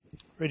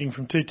Reading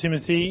from 2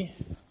 Timothy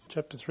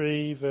chapter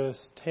 3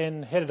 verse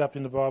 10, headed up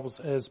in the Bibles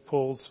as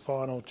Paul's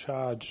final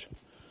charge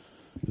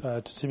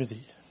to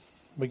Timothy.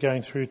 We're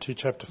going through to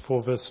chapter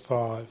 4 verse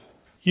 5.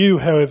 You,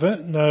 however,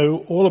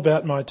 know all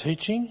about my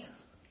teaching,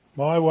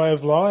 my way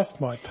of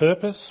life, my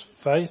purpose,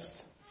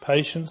 faith,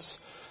 patience,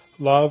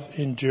 love,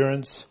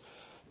 endurance,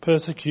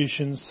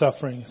 persecutions,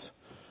 sufferings.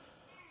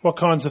 What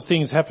kinds of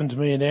things happened to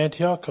me in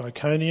Antioch,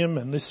 Iconium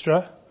and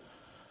Lystra,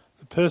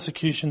 the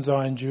persecutions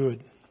I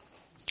endured.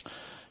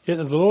 Yet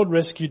the Lord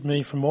rescued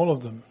me from all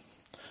of them.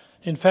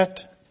 In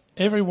fact,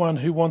 everyone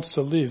who wants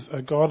to live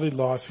a godly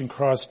life in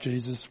Christ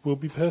Jesus will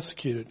be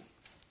persecuted,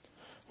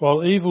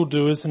 while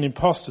evildoers and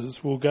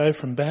impostors will go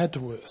from bad to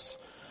worse,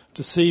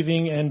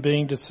 deceiving and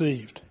being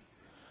deceived.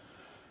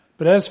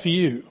 But as for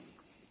you,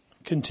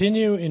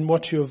 continue in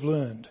what you have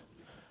learned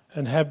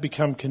and have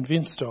become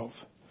convinced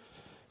of,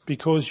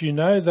 because you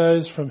know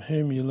those from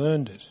whom you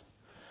learned it,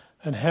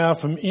 and how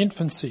from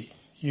infancy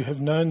you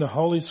have known the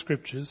Holy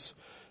Scriptures,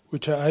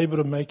 which are able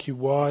to make you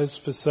wise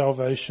for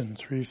salvation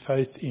through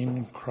faith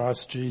in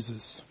Christ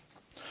Jesus.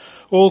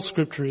 All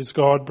Scripture is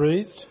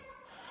God-breathed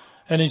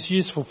and is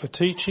useful for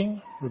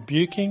teaching,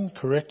 rebuking,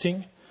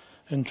 correcting,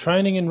 and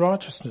training in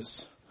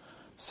righteousness,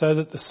 so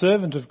that the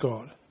servant of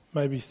God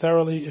may be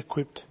thoroughly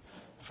equipped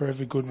for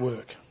every good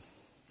work.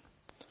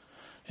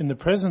 In the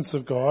presence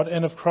of God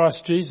and of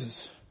Christ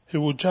Jesus, who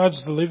will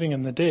judge the living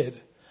and the dead,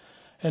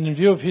 and in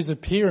view of his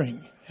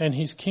appearing and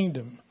his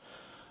kingdom,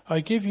 I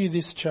give you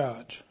this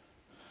charge.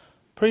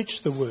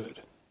 Preach the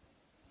word.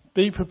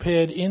 Be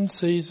prepared in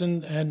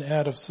season and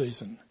out of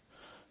season.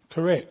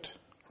 Correct,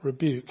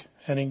 rebuke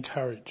and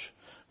encourage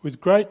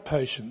with great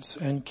patience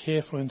and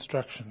careful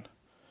instruction.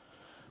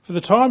 For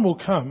the time will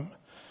come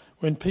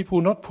when people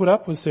will not put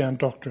up with sound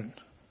doctrine.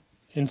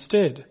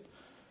 Instead,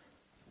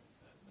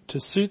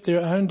 to suit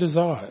their own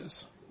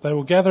desires, they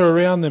will gather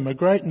around them a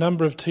great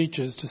number of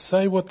teachers to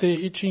say what their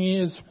itching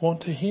ears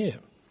want to hear.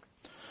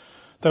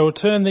 They will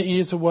turn their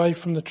ears away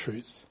from the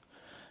truth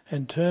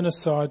and turn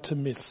aside to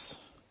myths.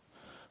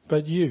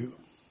 But you,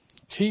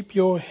 keep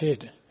your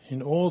head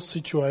in all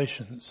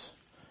situations,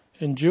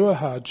 endure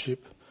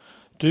hardship,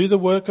 do the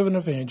work of an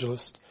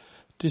evangelist,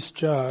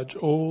 discharge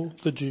all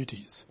the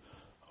duties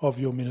of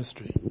your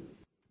ministry.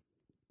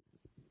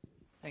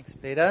 Thanks,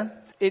 Peter.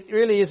 It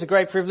really is a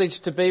great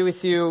privilege to be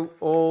with you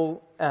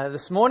all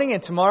this morning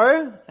and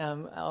tomorrow.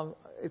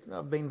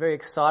 I've been very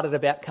excited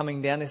about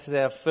coming down. This is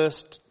our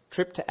first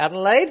trip to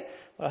Adelaide.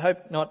 I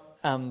hope not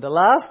the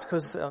last,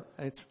 because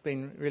it's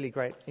been really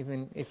great,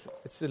 even if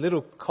it's a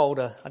little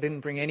colder. I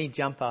didn't bring any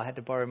jumper. I had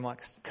to borrow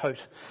Mike's coat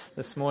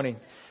this morning,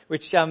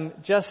 which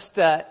just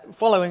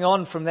following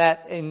on from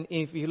that, and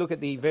if you look at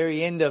the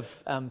very end of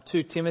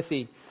 2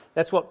 Timothy,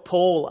 that's what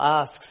Paul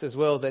asks as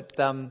well, that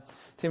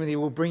Timothy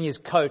will bring his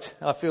coat.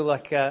 I feel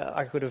like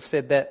I could have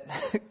said that,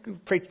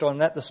 preached on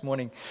that this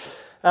morning.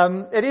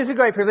 It is a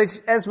great privilege.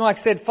 As Mike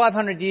said,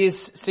 500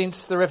 years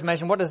since the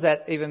Reformation. What does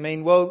that even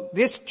mean? Well,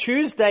 this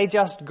Tuesday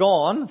just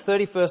gone,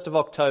 31st of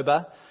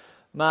October,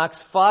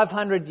 marks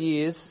 500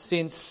 years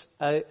since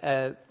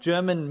a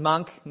German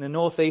monk in the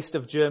northeast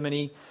of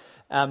Germany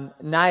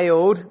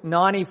nailed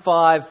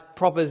 95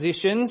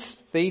 propositions,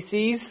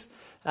 theses,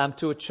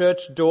 to a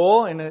church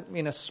door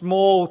in a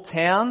small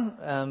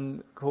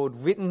town called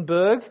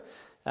Wittenberg.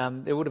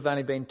 There would have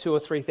only been 2,000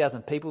 or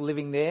 3,000 people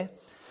living there.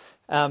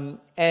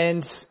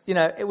 And, you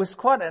know, it was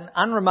quite an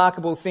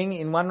unremarkable thing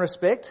in one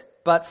respect,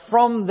 but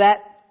from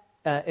that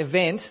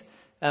event,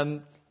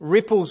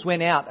 ripples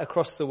went out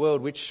across the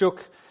world, which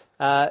shook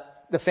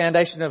the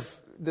foundation of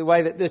the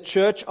way that the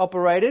church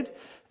operated,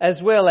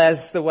 as well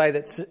as the way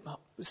that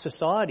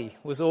society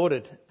was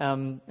ordered.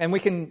 And we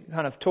can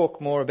kind of talk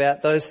more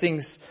about those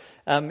things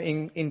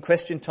in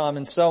question time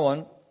and so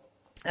on.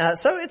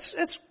 So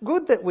it's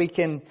good that we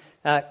can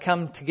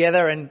come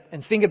together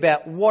and think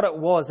about what it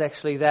was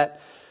actually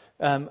that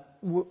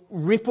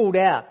rippled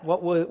out.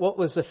 What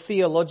was the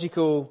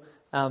theological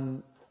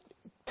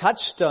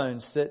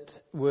touchstones that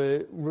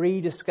were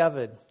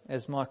rediscovered,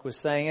 as Mike was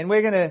saying. And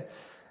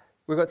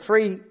we've got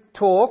 3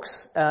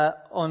 talks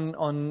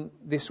on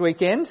this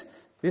weekend.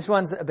 This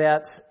one's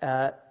about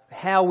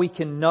how we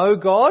can know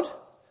God.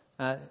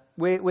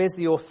 Where's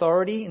the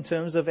authority in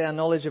terms of our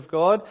knowledge of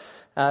God?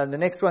 The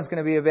next one's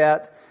going to be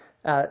about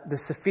the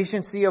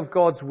sufficiency of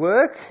God's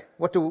work.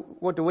 What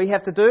do we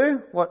have to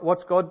do?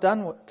 What's God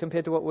done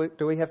compared to what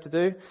do we have to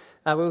do?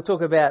 We'll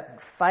talk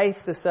about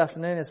faith this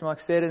afternoon, as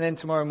Mike said, and then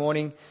tomorrow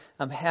morning,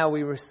 how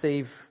we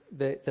receive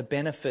the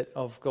benefit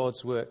of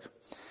God's work.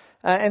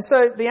 And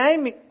so the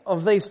aim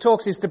of these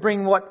talks is to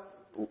bring what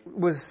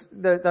was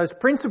those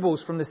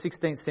principles from the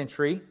 16th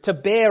century to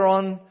bear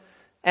on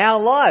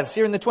our lives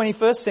here in the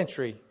 21st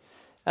century,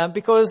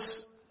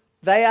 because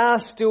they are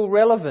still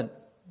relevant.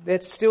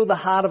 That's still the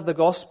heart of the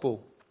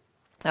gospel.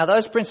 Now,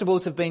 those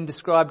principles have been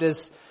described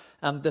as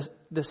the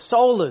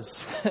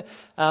solas.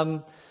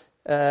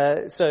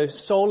 So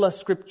sola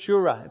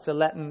scriptura. It's a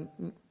Latin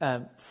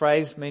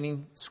phrase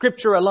meaning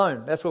scripture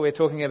alone. That's what we're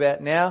talking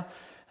about now.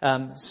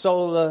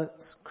 Sola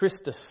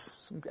Christus.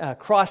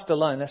 Christ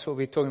alone. That's what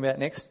we're talking about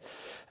next.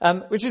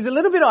 Which is a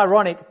little bit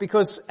ironic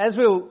because as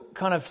we'll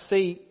kind of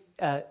see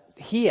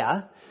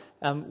here,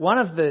 one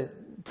of the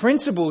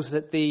principles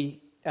that the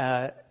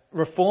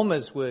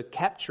reformers were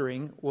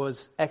capturing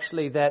was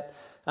actually that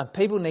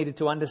people needed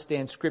to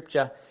understand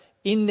Scripture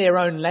in their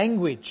own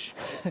language.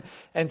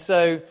 And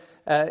so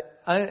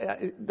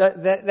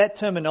that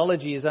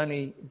terminology has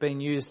only been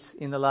used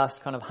in the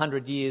last kind of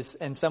 100 years,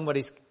 and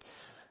somebody's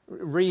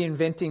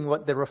reinventing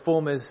what the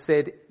reformers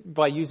said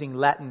by using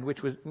Latin,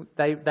 which was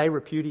they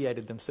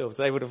repudiated themselves.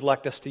 They would have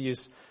liked us to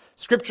use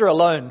Scripture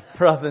alone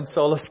rather than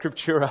sola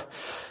scriptura.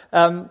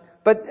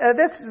 But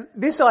that's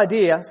this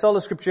idea,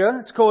 sola scriptura.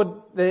 It's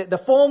called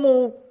the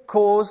formal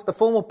cause, the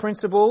formal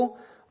principle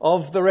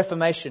of the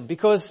Reformation,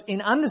 because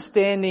in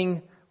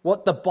understanding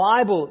what the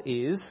Bible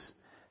is,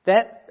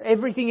 that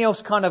everything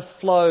else kind of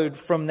flowed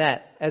from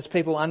that as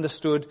people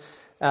understood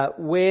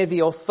where the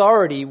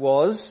authority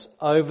was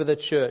over the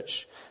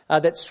church.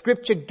 That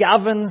Scripture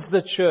governs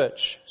the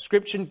church.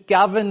 Scripture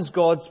governs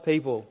God's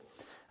people,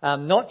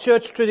 not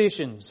church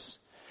traditions.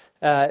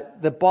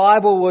 The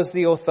Bible was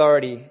the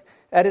authority.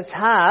 At its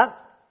heart,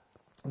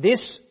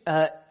 this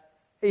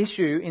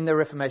issue in the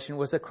Reformation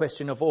was a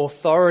question of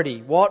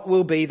authority. What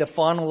will be the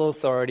final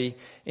authority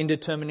in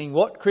determining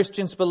what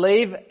Christians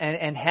believe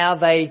and how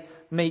they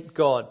meet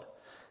God?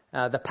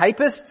 The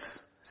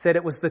Papists said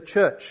it was the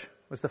church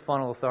was the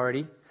final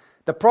authority.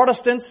 The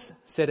Protestants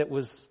said it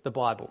was the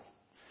Bible.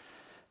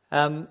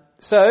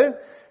 So,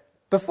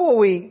 before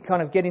we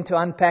kind of get into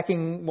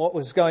unpacking what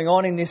was going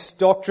on in this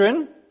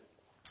doctrine,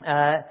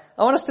 I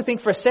want us to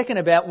think for a second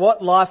about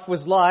what life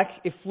was like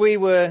if we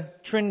were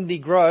Trinity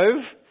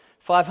Grove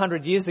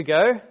 500 years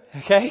ago,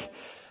 okay?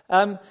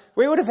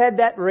 We would have had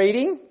that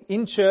reading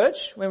in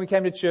church when we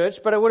came to church,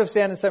 but it would have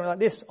sounded something like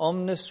this: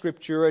 Omnis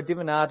Scriptura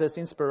Divinatis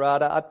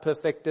Inspirata ad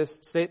perfectus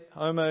sit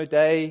homo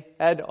Dei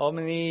ad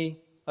homini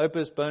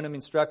opus bonum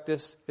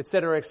instructus,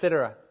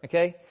 etc.,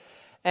 okay?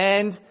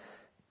 And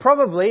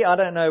probably, I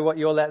don't know what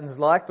your Latin's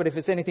like, but if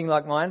it's anything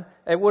like mine,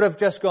 it would have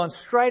just gone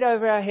straight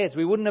over our heads.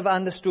 We wouldn't have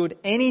understood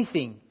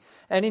anything.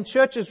 And in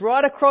churches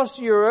right across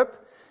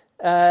Europe,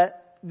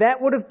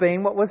 that would have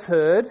been what was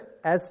heard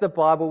as the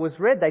Bible was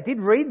read. They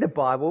did read the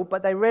Bible,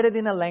 but they read it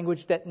in a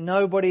language that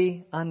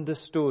nobody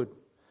understood.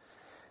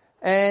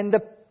 And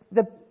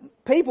the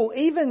people,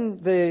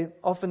 even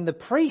often the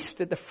priest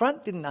at the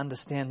front didn't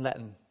understand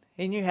Latin.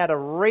 He knew how to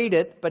read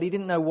it, but he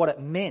didn't know what it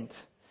meant.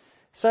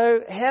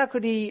 So how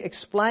could he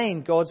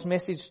explain God's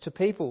message to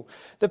people?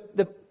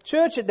 The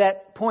church at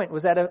that point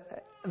was at a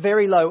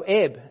very low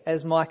ebb,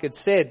 as Mike had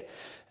said.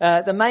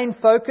 The main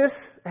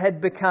focus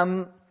had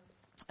become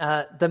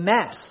the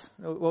Mass,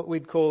 what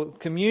we'd call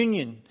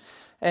communion.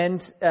 And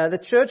the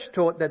church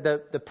taught that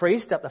the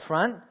priest up the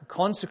front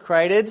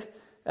consecrated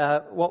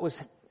what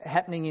was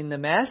happening in the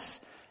Mass,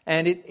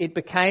 and it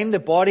became the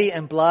body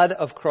and blood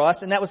of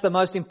Christ. And that was the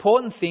most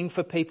important thing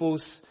for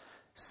people's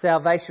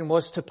salvation,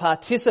 was to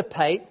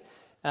participate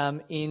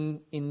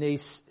in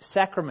these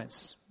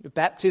sacraments.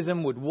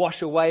 Baptism would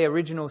wash away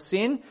original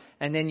sin,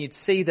 and then you'd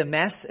see the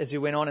Mass as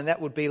you went on, and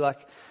that would be like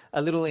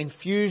a little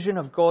infusion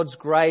of God's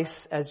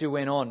grace as you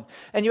went on.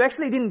 And you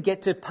actually didn't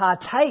get to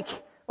partake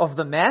of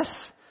the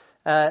Mass.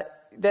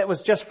 That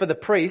was just for the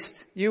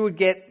priest. You would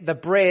get the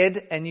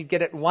bread, and you'd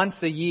get it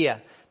once a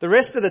year. The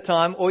rest of the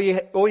time, all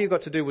you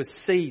got to do was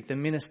see the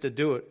minister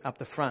do it up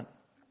the front.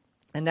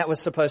 And that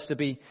was supposed to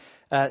be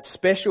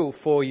special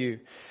for you.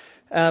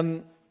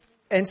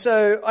 And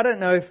so, I don't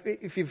know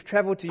if you've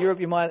travelled to Europe,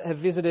 you might have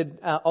visited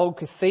old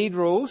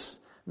cathedrals,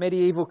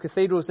 medieval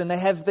cathedrals, and they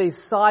have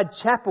these side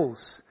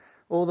chapels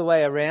all the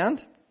way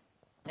around.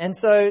 And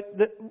so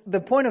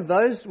the point of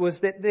those was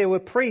that there were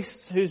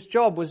priests whose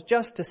job was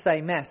just to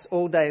say Mass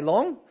all day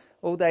long,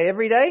 all day,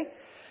 every day.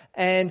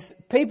 And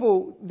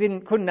people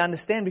couldn't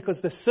understand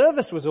because the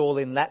service was all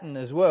in Latin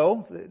as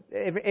well.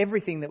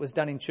 Everything that was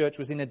done in church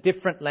was in a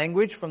different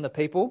language from the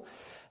people.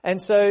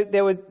 And so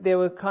there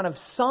were kind of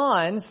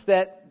signs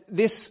that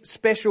this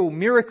special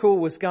miracle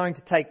was going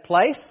to take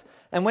place.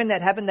 And when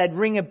that happened, they'd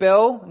ring a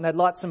bell and they'd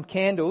light some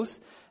candles.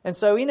 And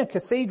so in a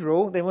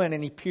cathedral, there weren't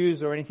any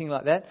pews or anything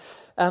like that.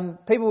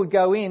 People would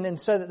go in, and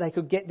so that they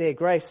could get their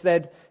grace,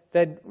 they'd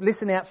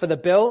listen out for the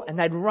bell and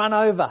they'd run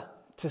over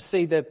to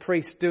see the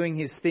priest doing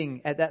his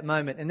thing at that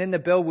moment. And then the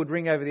bell would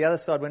ring over the other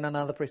side when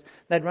another priest.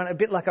 They'd run a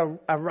bit like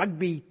a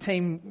rugby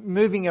team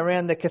moving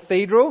around the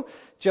cathedral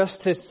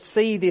just to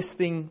see this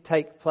thing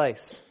take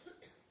place.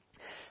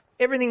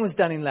 Everything was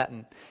done in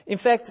Latin. In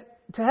fact,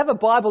 to have a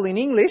Bible in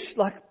English,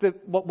 like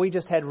what we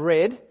just had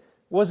read,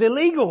 was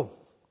illegal.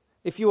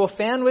 If you were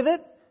found with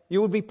it,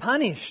 you would be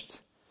punished.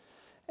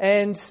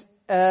 And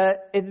it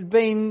had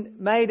been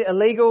made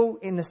illegal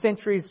in the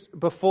centuries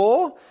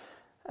before.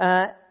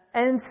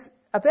 And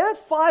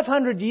about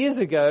 500 years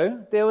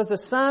ago, there was a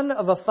son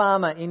of a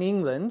farmer in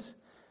England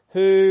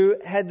who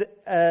had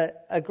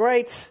a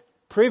great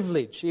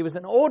privilege. He was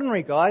an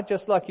ordinary guy,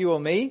 just like you or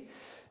me,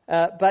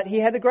 but he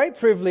had a great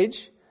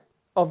privilege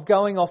of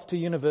going off to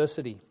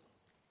university.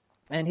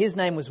 And his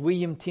name was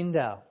William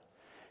Tyndale.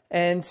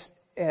 And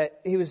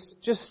he was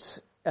just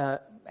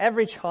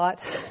average height,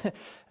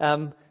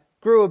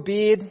 grew a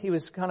beard. He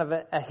was kind of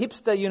a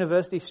hipster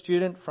university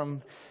student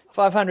from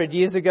 500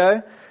 years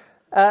ago.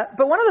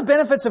 But one of the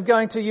benefits of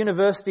going to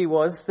university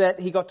was that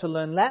he got to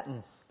learn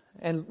Latin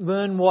and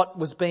learn what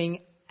was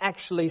being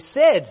actually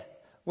said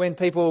when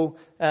people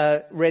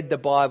read the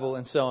Bible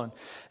and so on.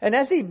 And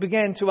as he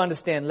began to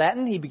understand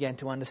Latin, he began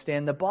to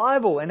understand the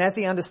Bible. And as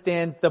he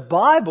understood the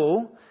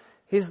Bible,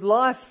 his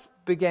life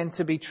began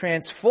to be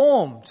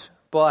transformed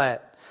by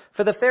it.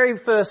 For the very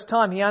first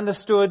time, he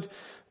understood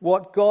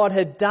what God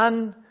had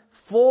done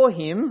for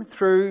him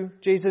through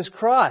Jesus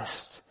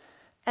Christ.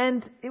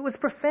 And it was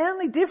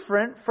profoundly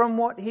different from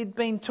what he'd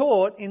been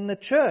taught in the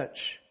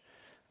church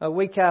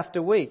week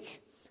after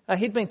week.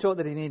 He'd been taught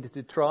that he needed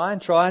to try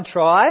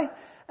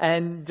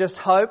and just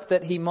hope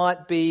that he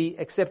might be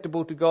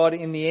acceptable to God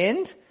in the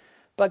end.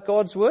 But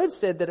God's word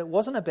said that it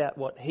wasn't about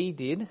what he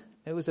did.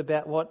 It was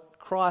about what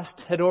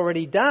Christ had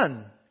already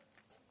done.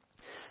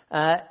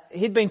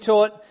 He'd been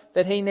taught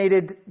that he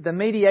needed the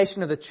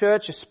mediation of the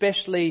church,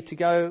 especially to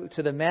go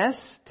to the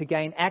Mass, to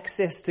gain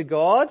access to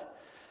God.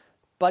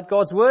 But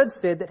God's word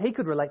said that he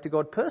could relate to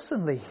God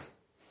personally.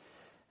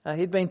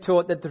 He'd been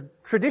taught that the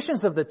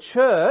traditions of the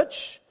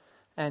church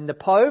and the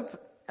Pope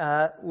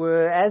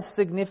were as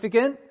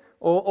significant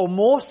or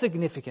more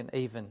significant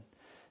even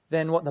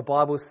than what the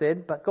Bible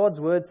said. But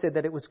God's word said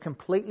that it was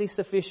completely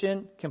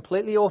sufficient,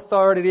 completely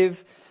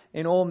authoritative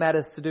in all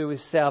matters to do with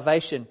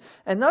salvation.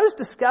 And those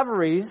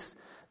discoveries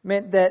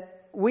meant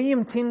that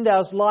William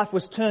Tyndale's life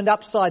was turned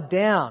upside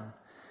down.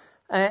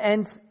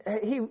 And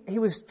he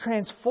was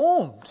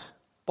transformed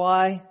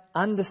by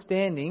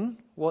understanding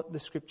what the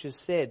scriptures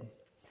said.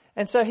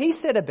 And so he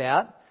set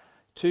about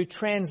to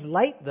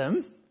translate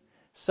them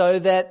so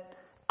that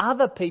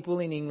other people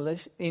in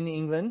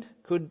England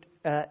could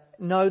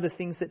know the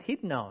things that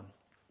he'd known.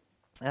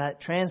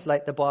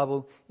 Translate the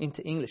Bible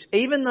into English.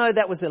 Even though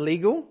that was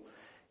illegal,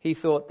 he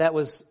thought that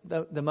was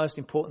the most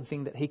important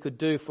thing that he could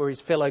do for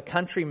his fellow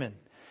countrymen.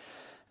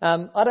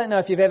 I don't know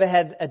if you've ever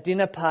had a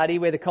dinner party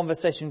where the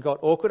conversation got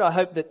awkward. I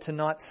hope that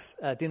tonight's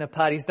dinner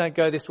parties don't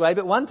go this way.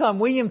 But one time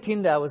William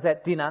Tyndale was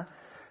at dinner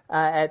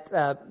at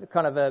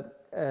kind of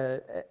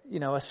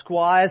a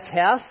squire's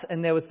house,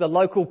 and there was the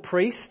local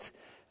priest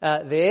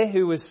there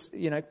who was,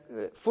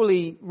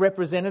 fully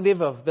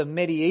representative of the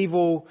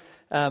medieval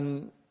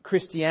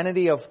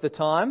Christianity of the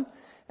time.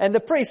 And the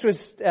priest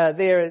was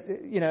there,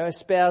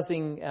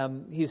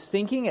 espousing his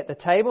thinking at the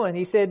table, and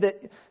he said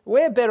that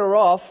we're better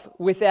off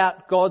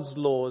without God's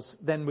laws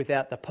than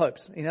without the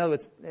Pope's. In other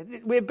words,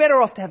 we're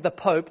better off to have the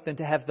Pope than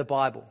to have the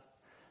Bible,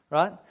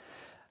 right?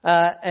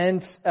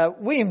 And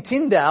William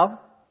Tyndale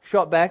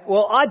shot back,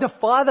 well, I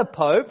defy the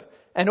Pope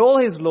and all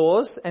his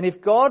laws, and if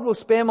God will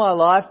spare my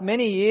life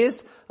many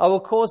years, I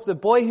will cause the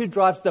boy who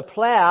drives the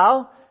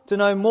plough to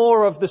know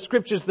more of the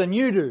scriptures than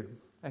you do.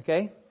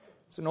 Okay?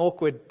 It's an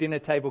awkward dinner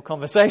table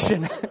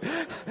conversation.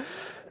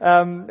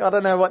 I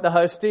don't know what the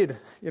host did.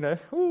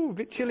 A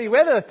bit chilly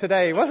weather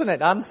today, wasn't it?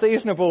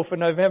 Unseasonable for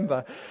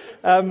November.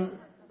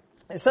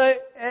 So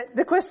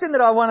the question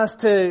that I want us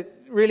to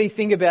really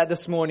think about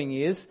this morning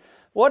is,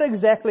 what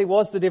exactly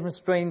was the difference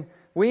between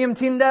William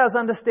Tyndale's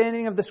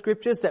understanding of the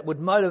scriptures that would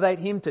motivate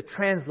him to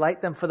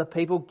translate them for the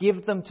people,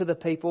 give them to the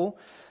people,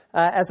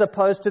 as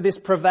opposed to this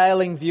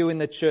prevailing view in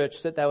the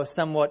church that they were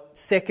somewhat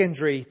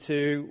secondary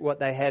to what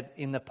they had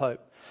in the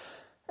Pope?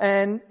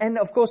 And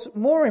of course,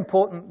 more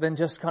important than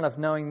just kind of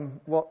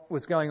knowing what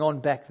was going on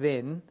back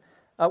then,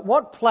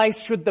 what place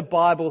should the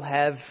Bible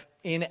have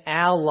in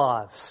our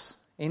lives,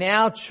 in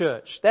our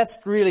church? That's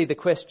really the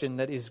question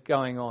that is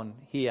going on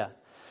here.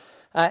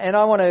 And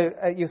I want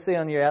to, you'll see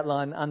on your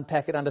outline,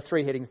 unpack it under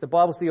three headings. The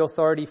Bible's the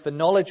authority for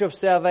knowledge of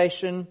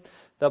salvation,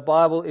 the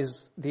Bible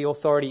is the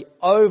authority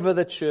over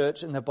the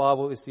church, and the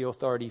Bible is the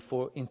authority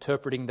for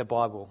interpreting the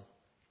Bible.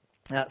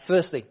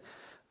 Firstly,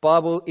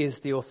 Bible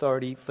is the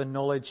authority for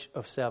knowledge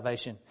of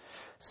salvation.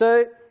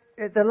 So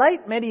the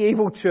late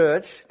medieval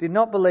church did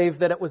not believe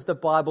that it was the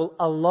Bible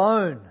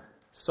alone,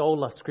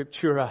 sola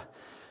scriptura,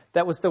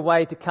 that was the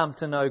way to come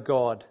to know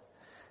God.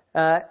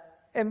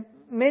 And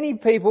many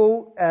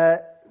people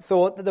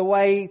thought that the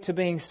way to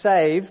being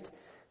saved,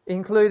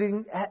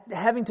 including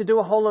having to do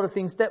a whole lot of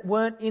things that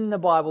weren't in the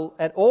Bible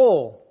at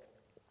all.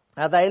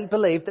 They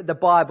believed that the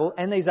Bible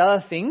and these other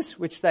things,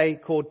 which they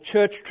called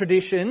church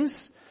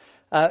traditions,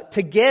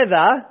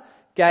 together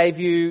gave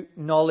you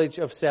knowledge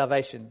of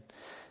salvation.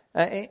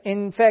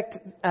 In fact,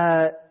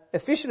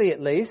 officially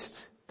at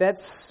least,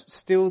 that's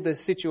still the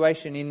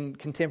situation in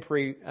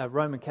contemporary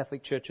Roman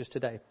Catholic churches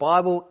today.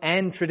 Bible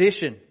and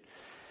tradition.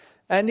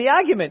 And the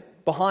argument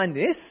behind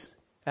this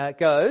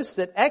goes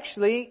that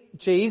actually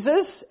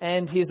Jesus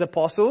and his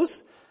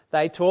apostles,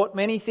 they taught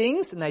many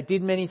things and they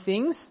did many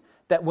things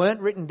that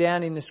weren't written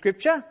down in the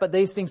scripture, but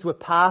these things were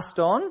passed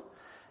on.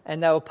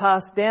 And they were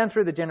passed down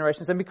through the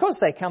generations. And because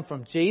they come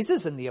from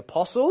Jesus and the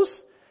apostles,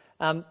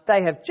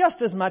 they have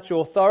just as much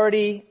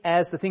authority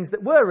as the things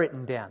that were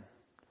written down.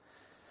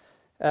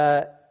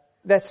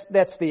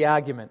 That's the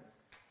argument.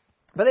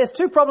 But there's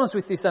two problems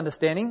with this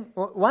understanding.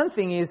 One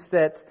thing is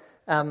that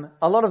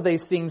a lot of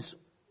these things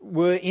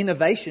were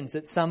innovations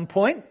at some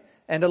point,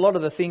 and a lot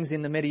of the things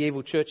in the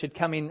medieval church had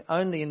come in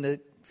only in the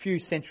few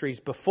centuries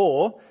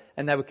before,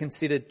 and they were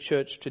considered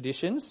church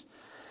traditions.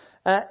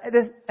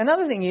 There's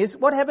another thing is,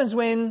 what happens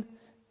when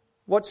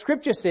what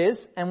Scripture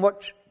says and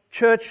what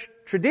church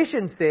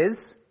tradition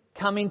says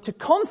come into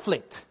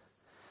conflict?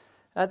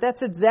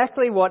 That's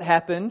exactly what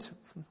happened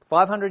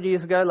 500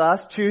 years ago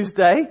last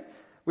Tuesday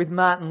with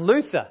Martin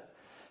Luther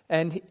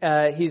and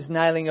his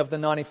nailing of the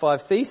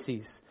 95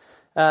 Theses.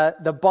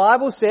 The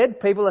Bible said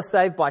people are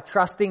saved by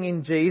trusting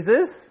in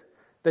Jesus.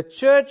 The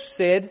church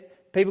said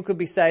people could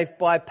be saved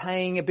by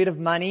paying a bit of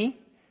money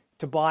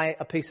to buy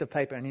a piece of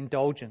paper, an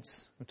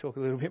indulgence. We'll talk a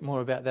little bit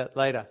more about that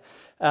later.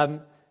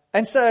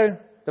 And so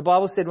the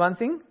Bible said one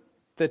thing,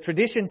 the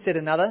tradition said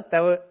another. They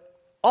were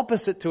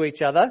opposite to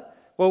each other.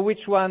 Well,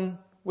 which one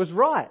was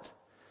right?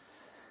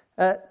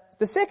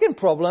 The second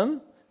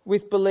problem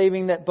with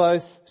believing that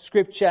both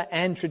Scripture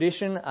and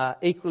tradition are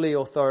equally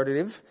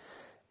authoritative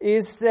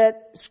is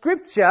that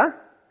Scripture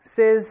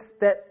says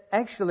that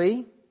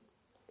actually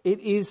it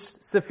is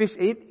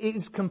sufficient, it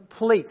is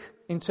complete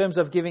in terms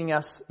of giving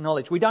us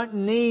knowledge. We don't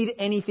need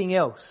anything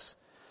else.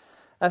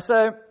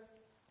 So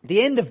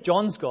the end of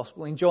John's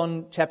Gospel, in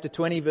John chapter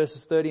 20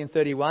 verses 30 and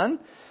 31,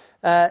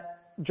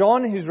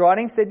 John, who's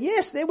writing, said,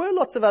 yes, there were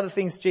lots of other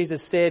things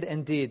Jesus said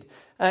and did.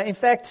 In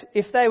fact,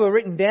 if they were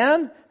written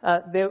down,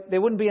 there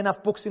wouldn't be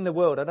enough books in the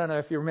world. I don't know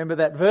if you remember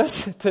that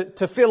verse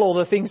to fill all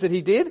the things that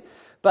he did.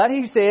 But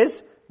he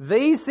says,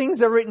 these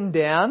things are written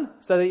down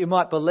so that you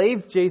might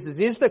believe Jesus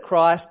is the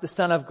Christ, the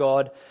Son of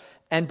God,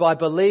 and by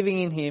believing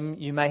in him,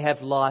 you may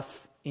have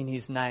life in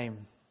his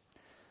name.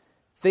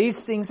 These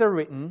things are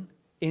written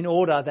in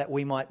order that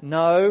we might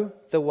know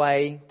the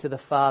way to the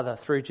Father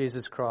through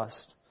Jesus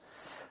Christ.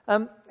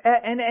 And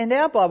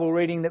our Bible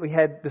reading that we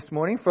had this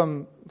morning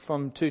from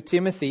 2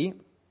 Timothy,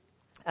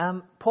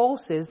 Paul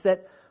says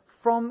that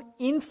from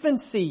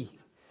infancy,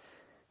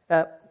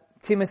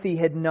 Timothy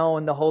had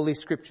known the Holy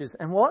Scriptures.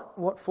 And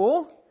what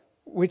for?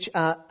 Which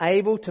are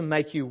able to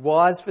make you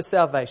wise for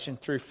salvation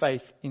through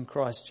faith in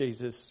Christ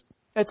Jesus.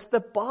 It's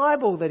the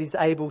Bible that is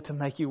able to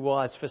make you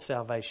wise for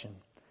salvation.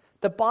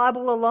 The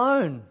Bible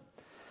alone.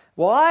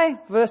 Why?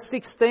 Verse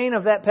 16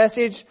 of that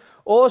passage,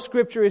 all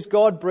Scripture is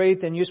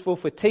God-breathed and useful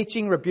for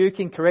teaching,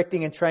 rebuking,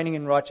 correcting and training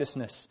in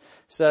righteousness,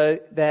 so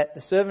that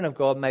the servant of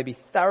God may be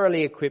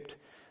thoroughly equipped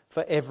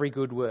for every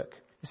good work.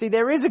 You see,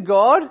 there is a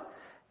God,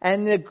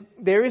 and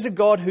there is a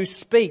God who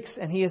speaks,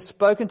 and he has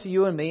spoken to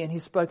you and me, and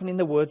he's spoken in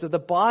the words of the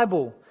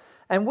Bible.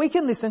 And we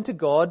can listen to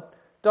God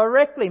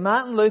directly.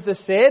 Martin Luther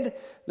said,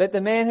 let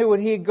the man who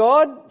would hear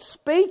God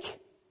speak,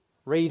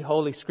 read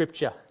Holy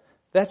Scripture.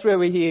 That's where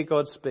we hear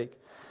God speak.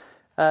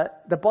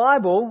 The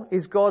Bible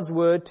is God's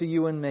word to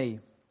you and me.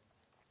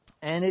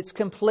 And it's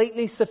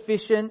completely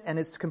sufficient and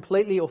it's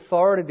completely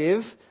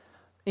authoritative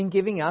in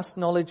giving us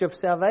knowledge of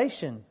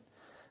salvation.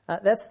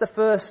 That's the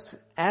first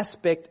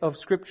aspect of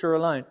Scripture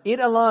alone. It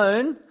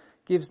alone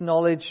gives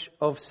knowledge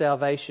of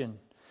salvation.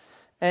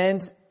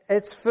 And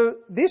it's for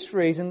this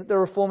reason that the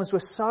Reformers were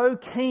so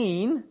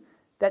keen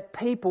that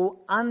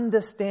people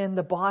understand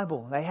the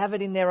Bible. They have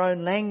it in their own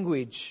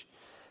language.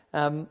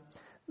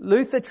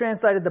 Luther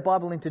translated the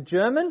Bible into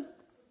German.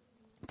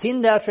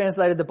 Tyndale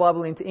translated the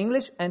Bible into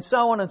English, and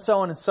so on and so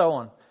on and so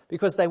on,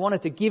 because they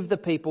wanted to give the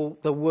people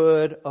the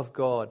Word of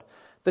God.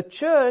 The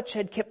church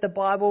had kept the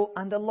Bible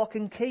under lock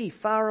and key,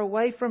 far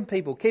away from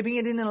people, keeping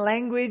it in a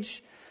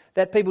language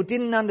that people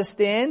didn't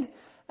understand,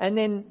 and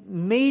then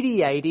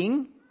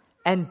mediating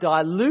and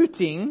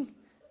diluting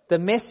the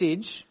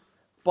message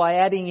by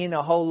adding in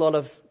a whole lot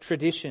of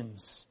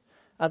traditions.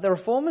 The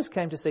Reformers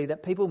came to see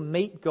that people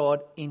meet God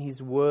in His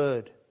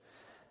Word.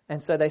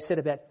 And so they set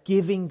about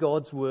giving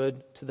God's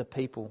word to the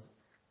people.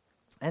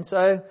 And so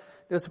there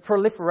was a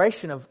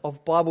proliferation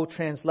of Bible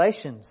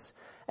translations.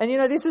 And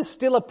this is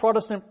still a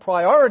Protestant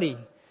priority.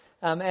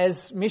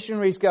 As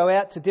missionaries go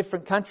out to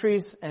different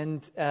countries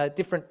and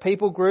different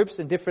people groups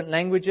and different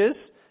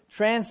languages,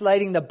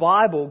 translating the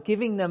Bible,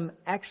 giving them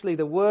actually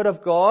the Word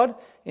of God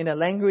in a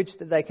language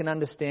that they can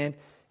understand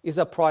is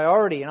a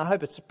priority. And I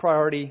hope it's a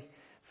priority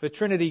for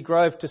Trinity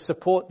Grove to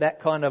support that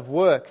kind of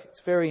work.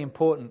 It's very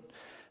important.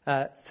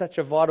 Such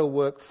a vital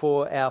work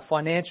for our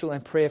financial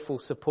and prayerful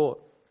support.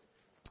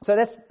 So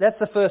that's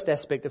the first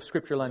aspect of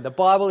Scripture alone. The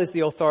Bible is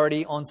the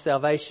authority on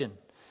salvation.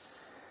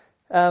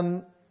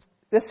 The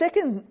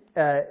second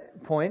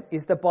point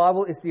is the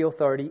Bible is the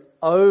authority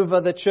over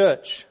the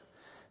church.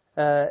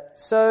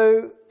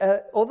 Although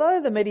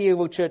the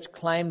medieval church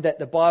claimed that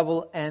the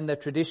Bible and the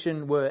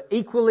tradition were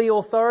equally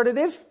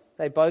authoritative,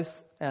 they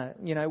both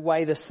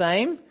weigh the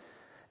same.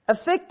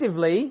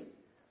 Effectively,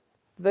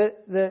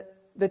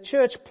 the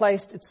church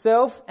placed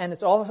itself and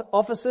its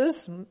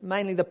officers,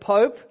 mainly the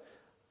Pope,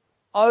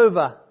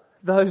 over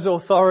those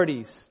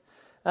authorities.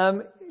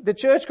 The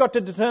church got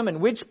to determine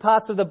which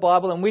parts of the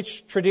Bible and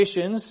which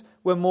traditions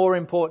were more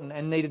important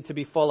and needed to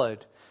be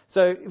followed.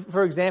 So,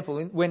 for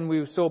example, when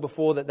we saw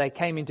before that they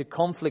came into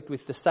conflict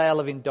with the sale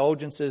of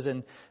indulgences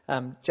and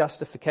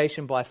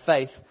justification by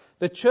faith,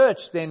 the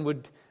church then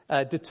would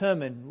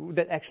determine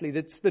that actually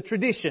it's the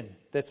tradition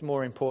that's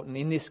more important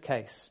in this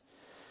case.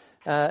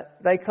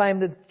 They claim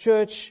that the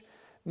church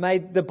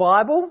made the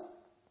Bible,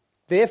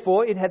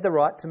 therefore it had the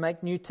right to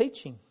make new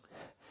teaching.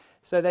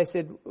 So they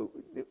said,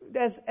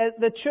 as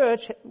the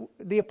church,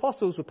 the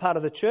apostles were part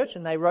of the church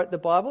and they wrote the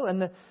Bible,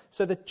 and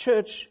so the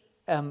church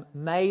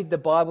made the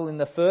Bible in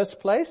the first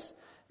place,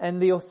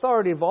 and the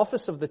authoritative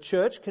office of the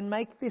church can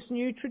make this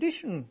new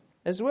tradition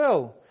as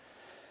well.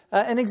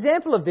 An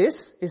example of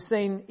this is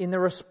seen in the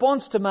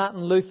response to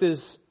Martin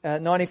Luther's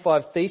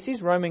 95 Theses,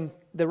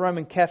 the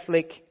Roman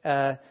Catholic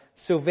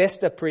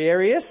Sylvester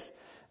Prierius,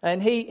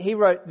 and he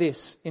wrote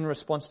this in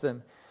response to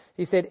them.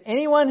 He said,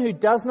 anyone who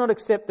does not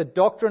accept the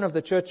doctrine of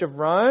the Church of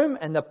Rome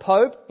and the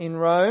Pope in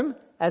Rome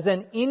as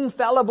an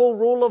infallible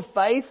rule of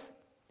faith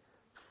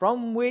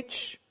from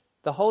which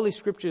the Holy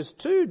Scriptures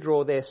too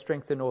draw their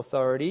strength and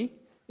authority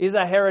is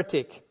a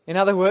heretic. In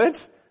other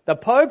words, the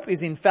Pope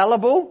is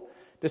infallible.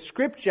 The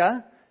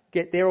Scripture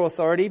get their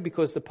authority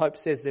because the Pope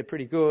says they're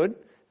pretty good.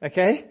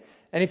 Okay?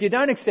 And if you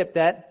don't accept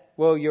that,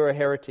 well, you're a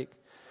heretic.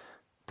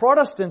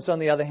 Protestants, on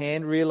the other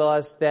hand,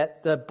 realise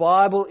that the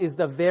Bible is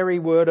the very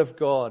Word of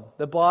God.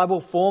 The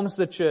Bible forms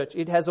the church.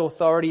 It has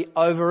authority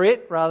over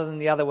it rather than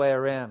the other way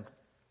around.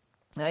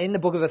 Now, in the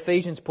book of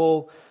Ephesians,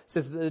 Paul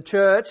says that the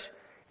church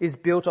is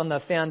built on the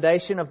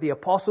foundation of the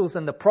apostles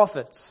and the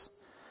prophets.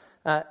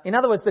 In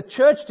other words, the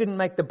church didn't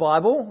make the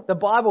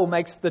Bible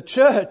makes the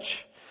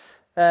church.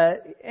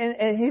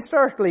 And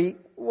historically,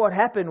 what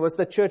happened was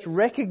the church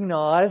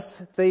recognised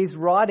these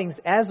writings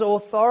as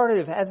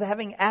authoritative, as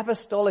having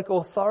apostolic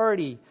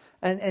authority,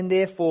 and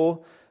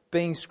therefore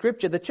being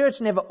Scripture. The church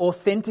never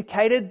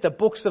authenticated the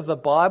books of the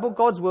Bible.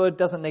 God's Word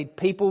doesn't need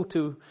people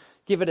to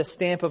give it a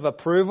stamp of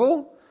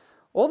approval.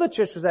 All the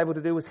church was able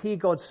to do was hear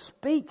God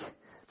speak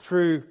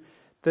through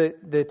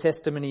the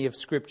testimony of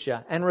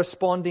Scripture and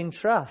respond in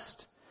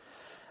trust.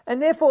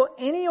 And therefore,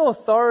 any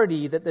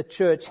authority that the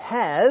church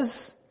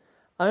has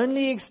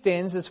only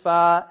extends as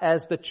far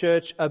as the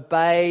church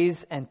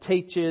obeys and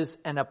teaches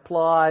and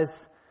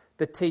applies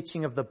the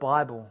teaching of the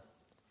Bible.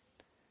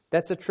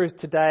 That's a truth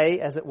today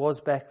as it was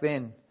back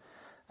then.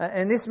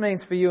 And this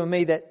means for you and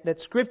me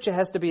that Scripture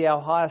has to be our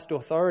highest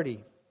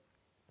authority.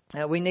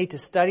 We need to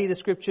study the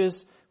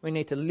Scriptures. We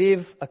need to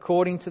live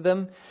according to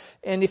them.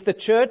 And if the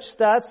church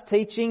starts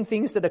teaching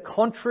things that are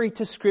contrary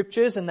to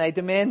Scriptures and they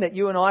demand that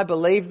you and I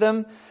believe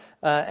them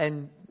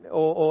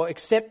or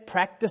accept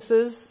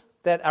practices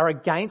that are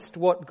against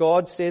what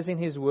God says in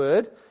His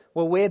Word,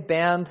 well, we're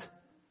bound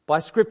by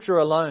Scripture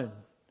alone,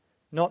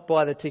 not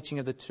by the teaching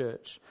of the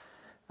church.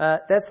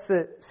 That's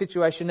the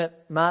situation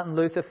that Martin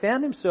Luther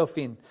found himself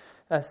in.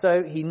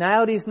 So he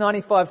nailed his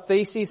 95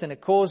 Theses, and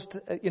it caused,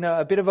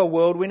 a bit of a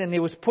whirlwind, and he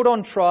was put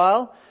on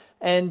trial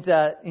and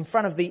in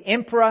front of the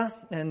emperor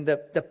and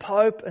the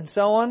Pope and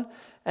so on,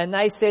 and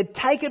they said,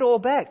 take it all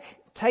back.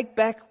 Take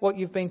back what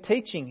you've been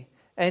teaching.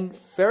 And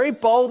very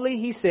boldly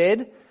he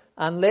said,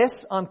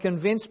 unless I'm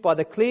convinced by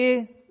the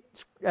clear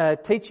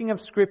teaching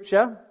of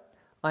Scripture,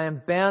 I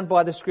am bound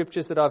by the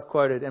Scriptures that I've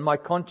quoted, and my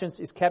conscience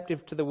is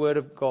captive to the Word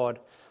of God.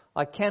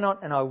 I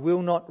cannot and I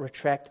will not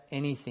retract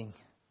anything.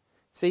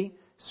 See,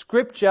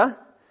 Scripture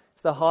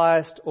is the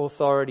highest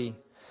authority.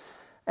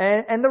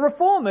 And the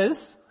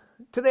Reformers,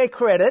 to their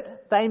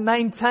credit, they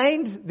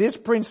maintained this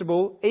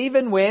principle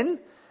even when,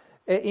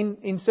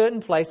 in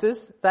certain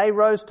places, they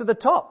rose to the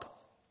top.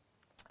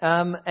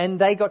 And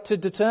they got to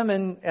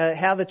determine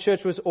how the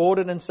church was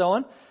ordered and so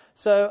on.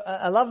 So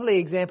a lovely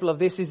example of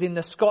this is in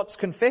the Scots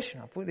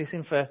Confession. I'll put this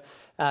in for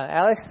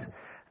Alex.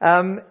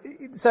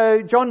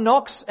 So John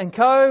Knox and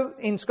co.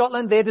 in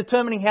Scotland, they're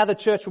determining how the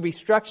church will be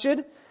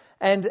structured.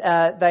 And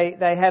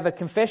they have a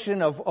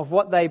confession of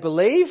what they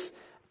believe,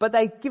 but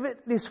they give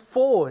it this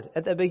forward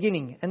at the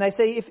beginning. And they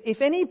say,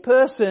 if any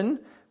person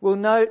will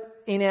note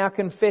in our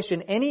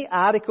confession any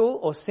article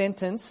or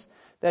sentence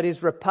that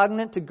is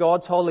repugnant to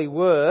God's holy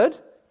word,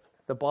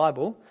 the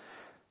Bible,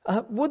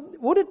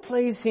 would it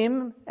please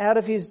him out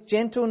of his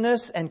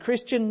gentleness and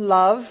Christian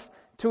love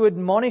to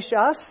admonish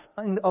us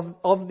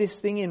of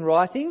this thing in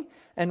writing?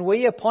 And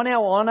we, upon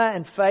our honour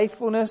and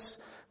faithfulness,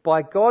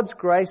 by God's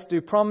grace,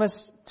 do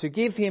promise to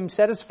give him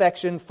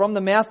satisfaction from the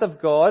mouth of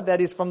God,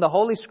 that is, from the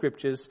Holy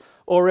Scriptures,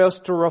 or else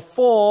to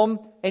reform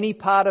any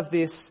part of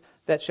this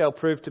that shall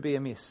prove to be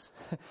amiss.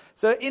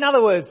 So, in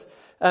other words,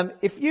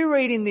 if you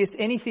read in this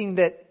anything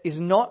that is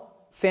not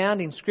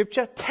found in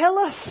Scripture, tell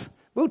us.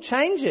 We'll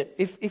change it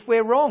if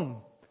we're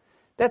wrong.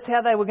 That's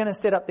how they were going to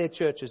set up their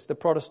churches, the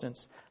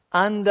Protestants,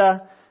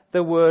 under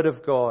the Word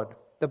of God.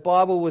 The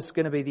Bible was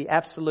going to be the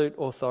absolute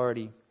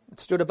authority. It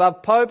stood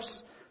above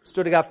popes,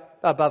 stood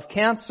above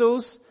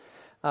councils,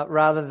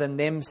 rather than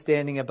them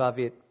standing above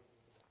it.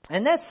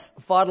 And that's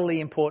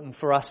vitally important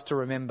for us to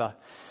remember,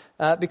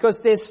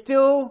 because there's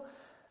still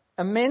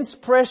immense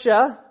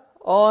pressure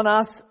on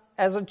us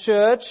as a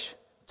church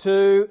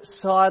to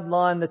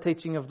sideline the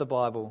teaching of the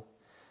Bible,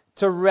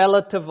 to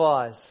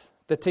relativize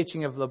the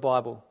teaching of the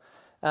Bible,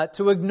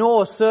 to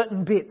ignore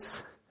certain bits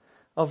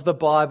of the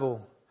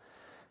Bible.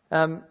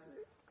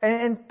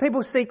 And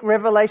people seek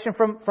revelation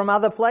from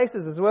other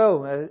places as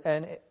well.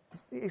 And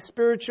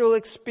spiritual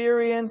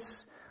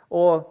experience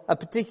or a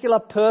particular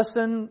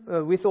person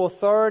with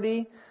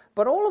authority.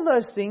 But all of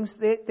those things,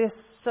 they're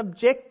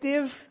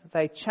subjective.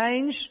 They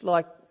change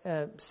like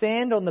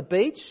sand on the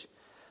beach.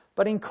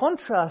 But in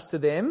contrast to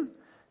them,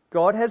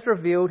 God has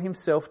revealed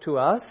himself to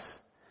us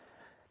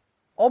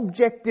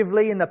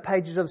objectively in the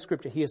pages of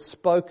Scripture. He has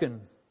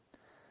spoken.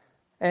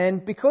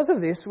 And because of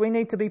this, we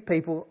need to be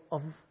people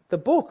of the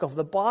book, of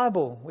the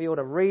Bible. We ought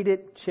to read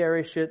it,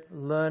 cherish it,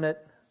 learn it,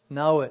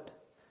 know it.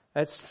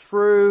 It's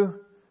through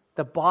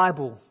the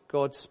Bible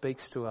God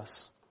speaks to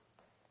us.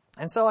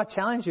 And so I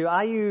challenge you,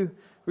 are you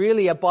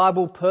really a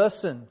Bible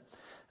person?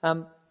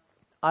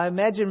 I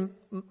imagine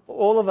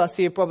all of us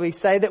here probably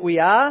say that we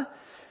are,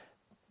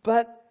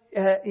 but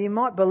you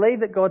might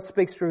believe that God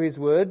speaks through His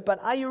Word, but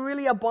are you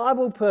really a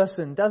Bible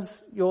person?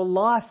 Does your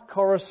life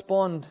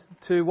correspond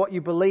to what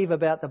you believe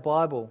about the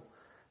Bible?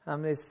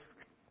 There's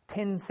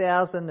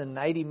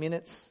 10,080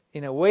 minutes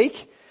in a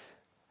week.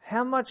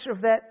 How much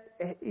of that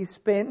is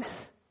spent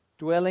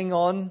dwelling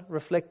on,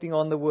 reflecting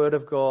on the Word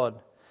of God?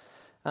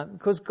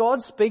 Because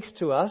God speaks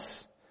to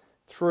us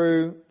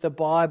through the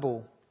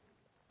Bible.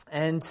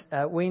 And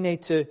we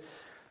need to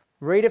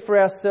read it for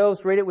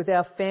ourselves, read it with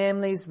our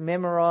families,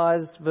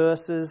 memorize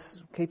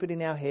verses, keep it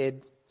in our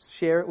head,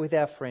 share it with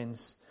our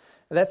friends.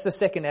 That's the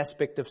second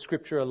aspect of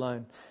Scripture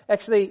alone.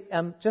 Actually,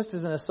 just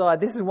as an aside,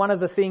 this is one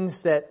of the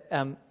things that,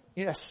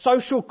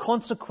 social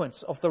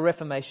consequence of the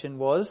Reformation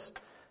was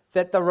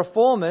that the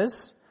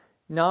Reformers,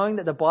 knowing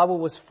that the Bible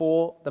was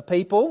for the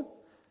people,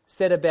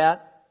 set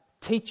about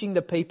teaching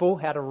the people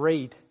how to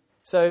read.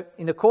 So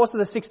in the course of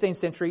the 16th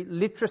century,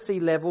 literacy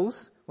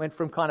levels went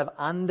from kind of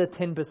under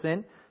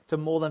 10% to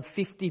more than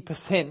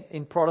 50%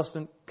 in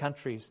Protestant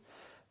countries.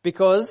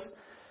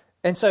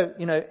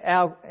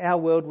 Our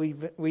world,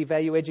 we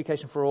value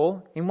education for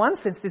all. In one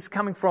sense, this is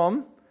coming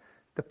from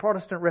the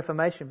Protestant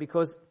Reformation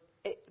because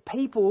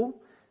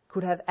people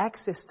could have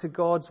access to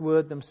God's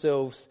Word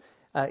themselves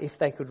if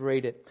they could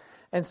read it.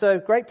 And so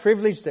great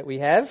privilege that we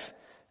have,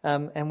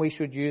 and we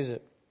should use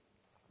it.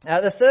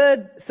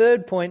 The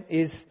third point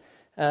is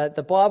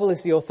the Bible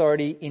is the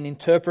authority in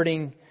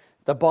interpreting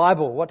the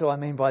Bible. What do I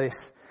mean by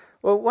this?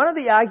 Well, one of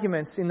the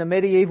arguments in the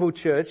medieval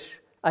church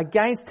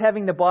against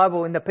having the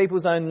Bible in the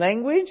people's own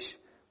language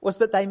was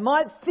that they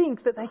might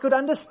think that they could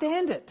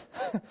understand it.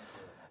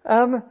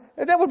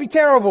 That would be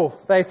terrible,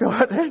 they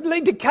thought. It would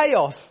lead to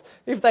chaos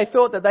if they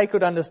thought that they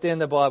could understand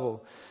the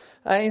Bible.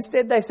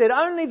 Instead, they said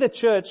only the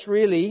church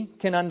really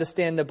can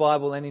understand the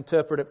Bible and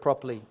interpret it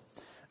properly.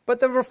 But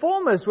the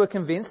Reformers were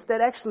convinced that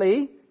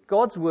actually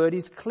God's Word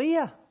is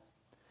clear.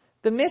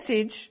 The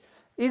message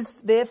is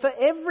there for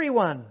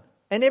everyone.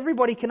 And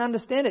everybody can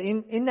understand it.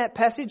 In that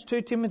passage,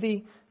 2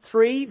 Timothy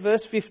 3,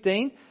 verse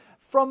 15,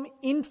 from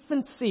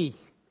infancy,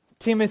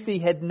 Timothy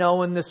had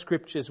known the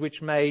Scriptures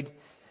which made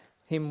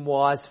him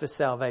wise for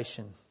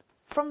salvation.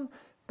 From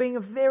being a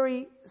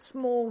very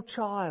small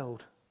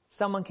child,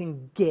 someone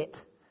can get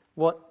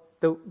what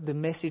the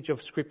message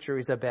of Scripture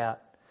is about.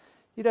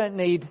 You don't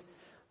need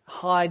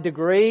high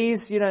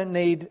degrees. You don't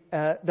need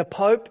the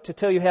Pope to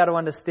tell you how to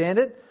understand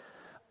it.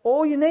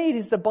 All you need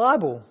is the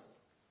Bible.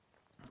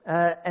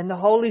 And the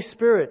Holy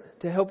Spirit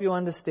to help you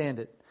understand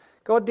it.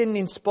 God didn't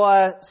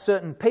inspire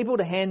certain people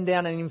to hand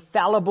down an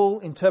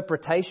infallible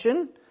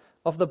interpretation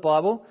of the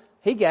Bible.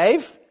 He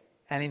gave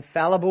an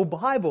infallible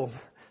Bible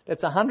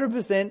that's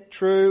 100%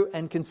 true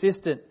and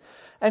consistent.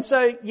 And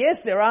so,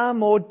 yes, there are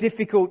more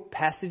difficult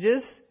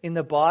passages in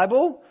the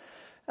Bible,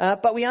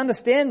 but we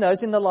understand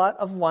those in the light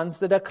of ones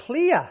that are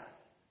clear.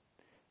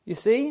 You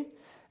see?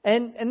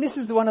 And this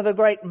is one of the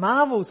great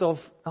marvels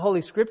of the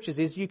Holy Scriptures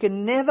is you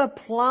can never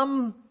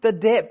plumb the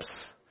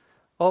depths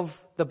of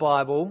the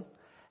Bible,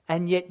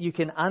 and yet you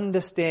can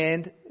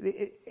understand,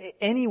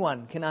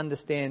 anyone can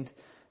understand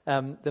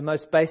the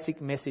most basic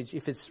message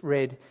if it's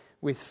read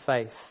with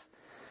faith.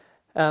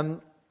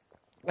 And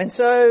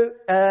so,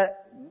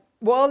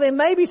 while there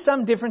may be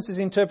some differences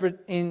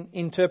in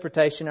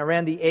interpretation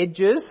around the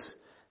edges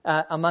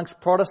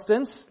amongst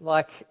Protestants,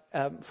 like,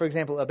 for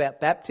example, about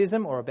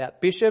baptism or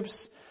about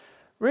bishops,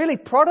 really,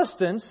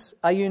 Protestants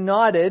are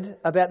united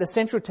about the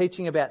central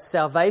teaching about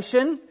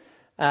salvation,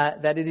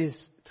 that it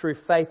is through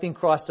faith in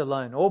Christ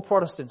alone. All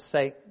Protestants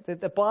say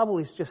that the Bible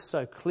is just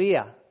so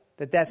clear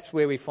that that's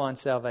where we find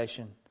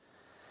salvation.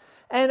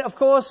 And of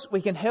course,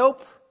 we can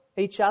help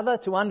each other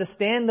to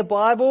understand the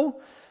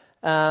Bible.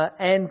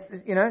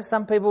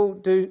 Some people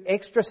do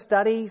extra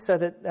study so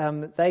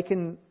that they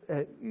can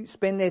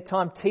spend their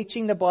time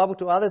teaching the Bible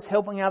to others,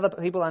 helping other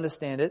people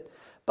understand it.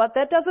 But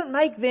that doesn't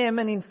make them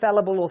an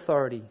infallible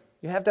authority.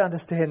 You have to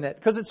understand that.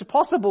 Because it's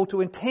possible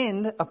to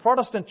attend a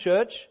Protestant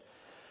church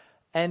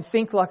and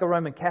think like a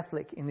Roman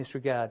Catholic in this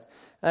regard.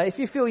 If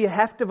you feel you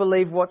have to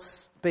believe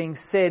what's being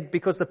said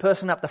because the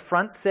person up the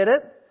front said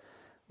it,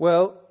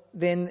 well,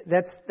 then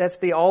that's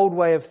the old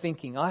way of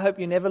thinking. I hope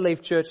you never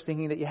leave church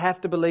thinking that you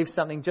have to believe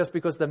something just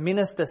because the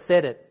minister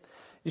said it.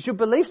 You should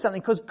believe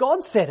something because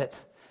God said it.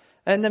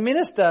 And the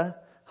minister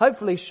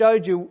hopefully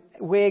showed you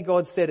where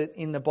God said it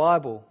in the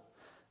Bible.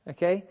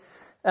 Okay?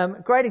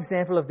 Great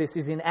example of this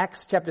is in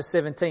Acts chapter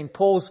 17.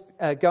 Paul's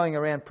going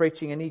around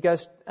preaching, and he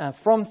goes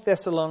from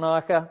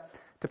Thessalonica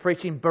to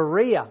preach in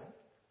Berea.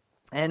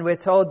 And we're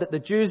told that the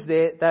Jews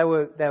there, they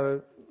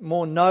were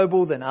more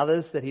noble than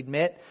others that he'd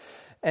met.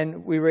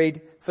 And we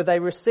read, "For they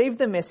received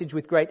the message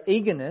with great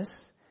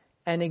eagerness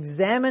and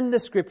examined the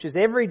scriptures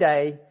every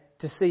day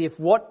to see if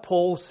what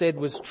Paul said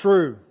was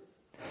true."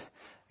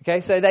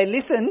 Okay, so they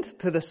listened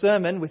to the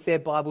sermon with their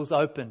Bibles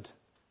opened,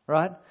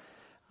 right?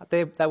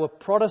 They were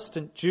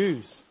Protestant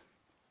Jews,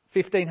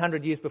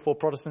 1,500 years before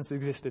Protestants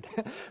existed,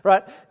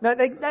 right? No,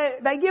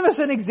 they give us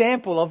an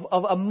example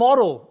of a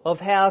model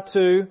of how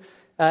to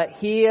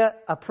hear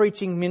a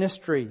preaching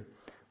ministry.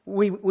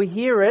 We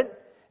hear it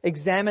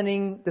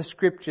examining the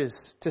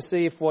scriptures to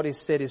see if what is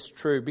said is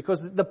true,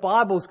 because the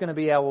Bible's going to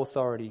be our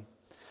authority.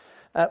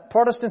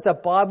 Protestants are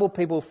Bible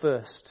people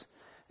first,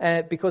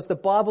 because the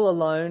Bible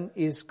alone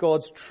is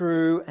God's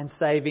true and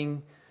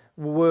saving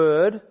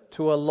word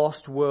to a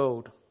lost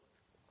world.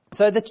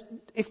 So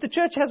if the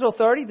church has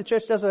authority, the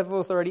church does have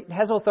authority. It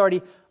has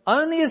authority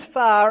only as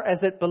far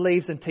as it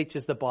believes and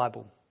teaches the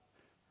Bible,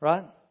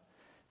 right?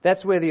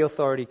 That's where the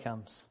authority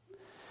comes.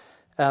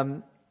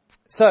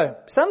 So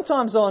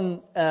sometimes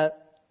on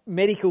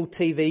medical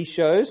TV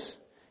shows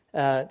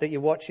that you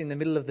watch in the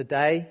middle of the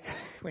day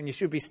when you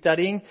should be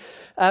studying,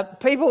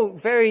 people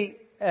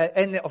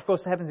and of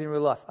course it happens in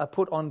real life, are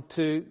put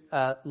onto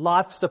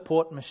life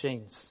support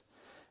machines.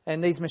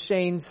 And these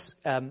machines,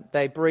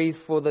 they breathe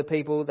for the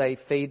people, they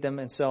feed them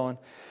and so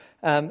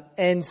on.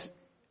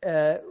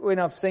 When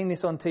I've seen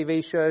this on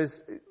TV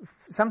shows,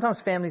 sometimes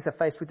families are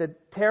faced with a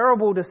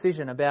terrible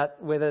decision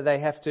about whether they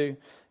have to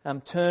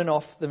turn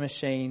off the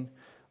machine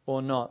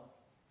or not.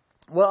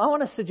 Well, I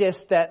want to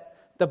suggest that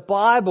the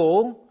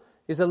Bible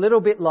is a little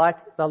bit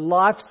like the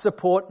life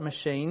support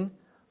machine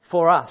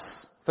for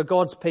us, for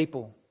God's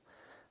people.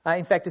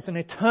 In fact, it's an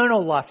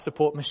eternal life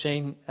support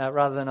machine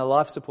rather than a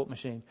life support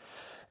machine.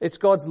 It's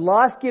God's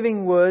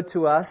life-giving word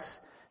to us,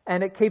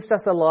 and it keeps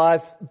us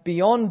alive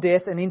beyond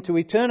death and into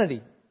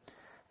eternity.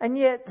 And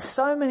yet,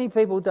 so many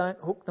people don't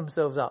hook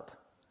themselves up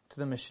to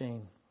the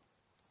machine.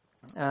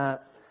 I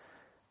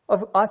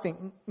think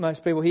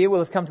most people here will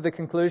have come to the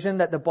conclusion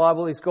that the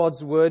Bible is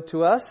God's word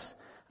to us.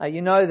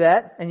 You know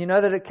that, and you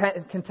know that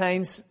it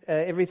contains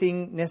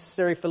everything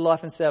necessary for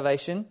life and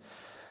salvation.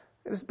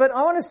 But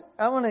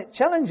I want to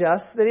challenge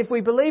us that if we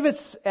believe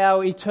it's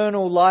our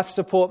eternal life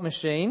support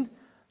machine,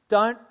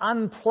 don't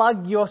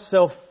unplug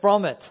yourself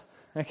from it.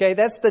 Okay,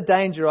 that's the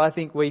danger I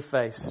think we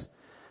face.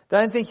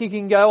 Don't think you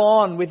can go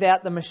on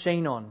without the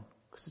machine on,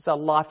 because it's a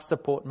life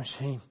support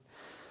machine.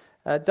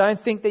 Don't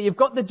think that you've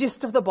got the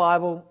gist of the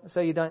Bible,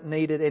 so you don't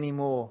need it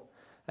anymore.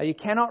 You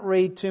cannot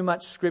read too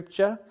much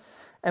scripture,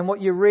 and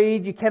what you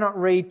read, you cannot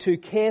read too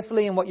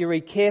carefully, and what you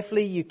read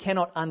carefully, you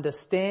cannot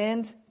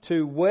understand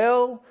too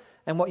well,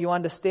 and what you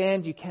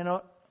understand, you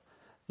cannot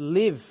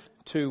live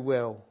too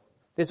well.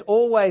 There's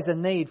always a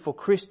need for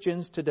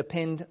Christians to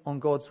depend on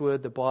God's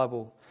word, the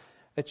Bible.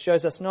 It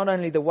shows us not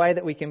only the way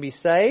that we can be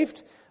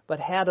saved, but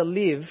how to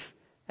live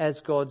as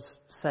God's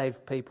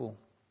saved people.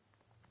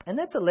 And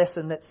that's a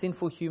lesson that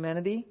sinful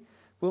humanity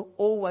will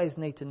always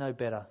need to know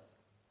better.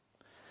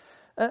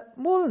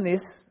 More than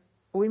this,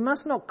 we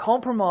must not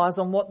compromise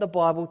on what the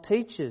Bible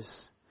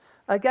teaches.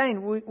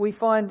 Again, we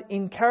find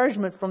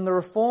encouragement from the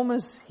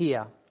reformers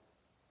here.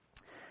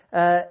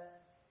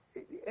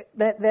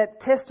 That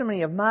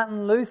testimony of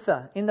Martin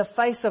Luther in the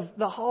face of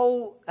the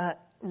whole,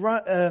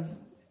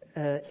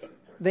 the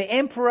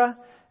emperor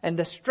and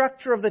the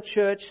structure of the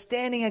church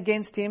standing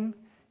against him,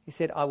 he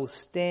said, "I will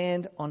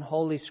stand on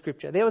Holy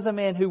Scripture." There was a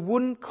man who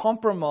wouldn't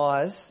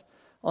compromise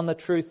on the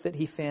truth that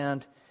he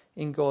found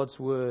in God's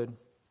Word.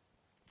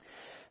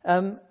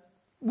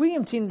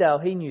 William Tyndale,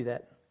 he knew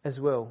that as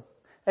well.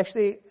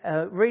 Actually,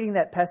 reading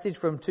that passage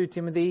from 2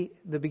 Timothy,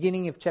 the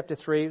beginning of chapter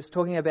 3, it was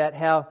talking about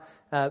how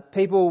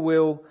people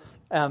will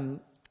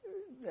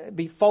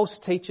be false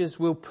teachers,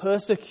 will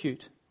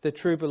persecute the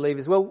true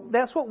believers. Well,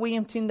 that's what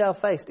William Tyndale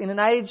faced. In an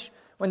age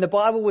when the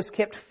Bible was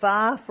kept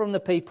far from the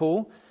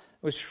people,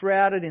 was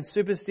shrouded in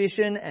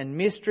superstition and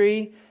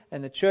mystery,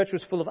 and the church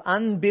was full of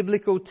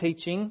unbiblical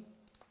teaching,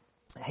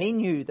 he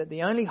knew that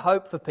the only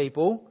hope for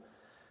people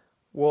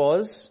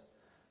was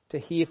to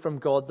hear from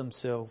God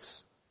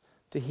themselves,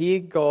 to hear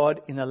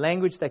God in a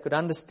language they could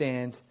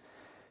understand.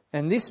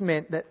 And this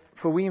meant that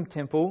for William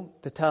Temple,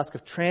 the task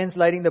of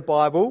translating the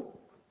Bible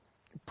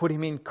put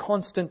him in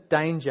constant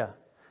danger.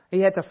 He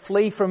had to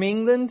flee from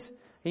England.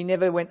 He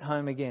never went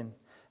home again.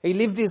 He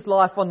lived his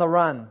life on the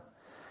run.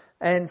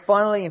 And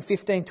finally, in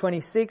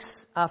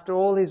 1526, after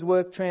all his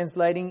work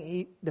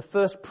translating, the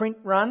first print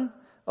run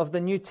of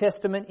the New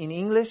Testament in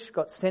English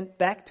got sent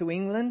back to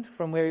England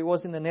from where he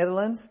was in the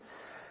Netherlands.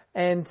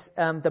 And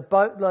the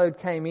boatload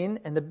came in,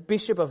 and the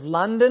Bishop of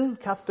London,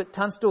 Cuthbert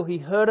Tunstall, he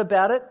heard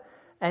about it,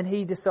 and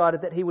he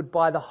decided that he would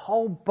buy the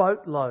whole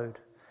boatload,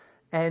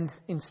 and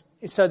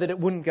so that it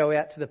wouldn't go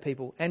out to the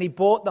people. And he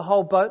bought the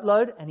whole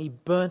boatload and he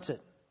burnt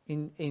it.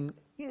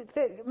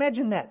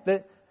 Imagine that.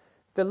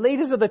 The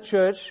leaders of the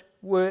church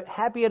were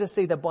happier to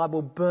see the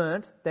Bible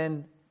burnt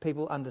than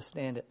people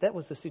understand it. That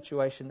was the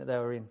situation that they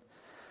were in.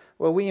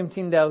 Well, William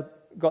Tyndale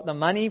got the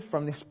money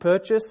from this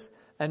purchase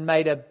and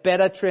made a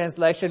better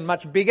translation,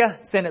 much bigger,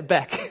 sent it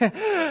back.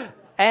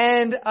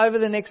 And over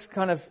the next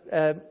kind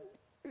of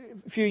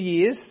few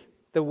years,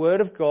 the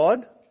Word of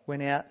God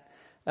went out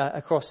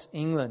across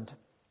England,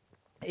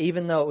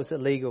 even though it was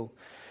illegal.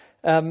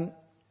 And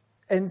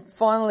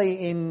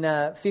finally in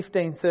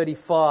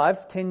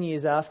 1535, 10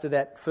 years after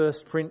that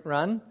first print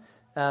run,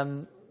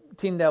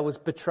 Tyndale was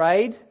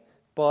betrayed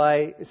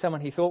by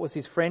someone he thought was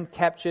his friend,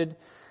 captured.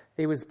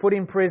 He was put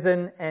in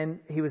prison and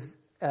he was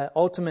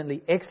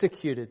ultimately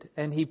executed.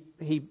 And he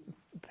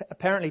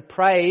apparently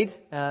prayed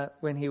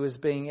when he was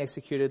being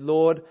executed,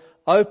 "Lord,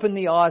 open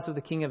the eyes of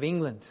the King of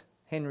England,"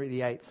 Henry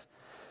VIII.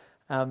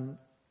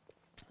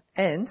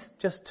 And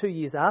just 2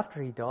 years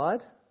after he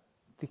died,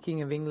 the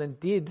King of England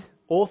did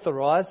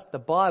authorise the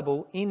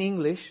Bible in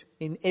English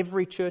in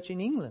every church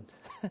in England.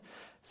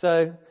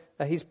 So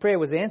his prayer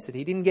was answered.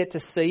 He didn't get to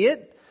see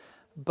it,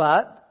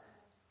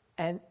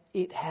 and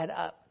it had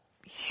a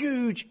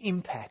huge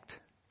impact.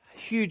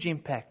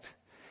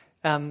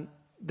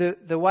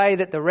 The way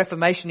that the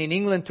Reformation in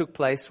England took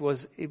place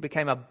was it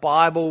became a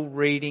Bible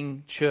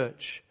reading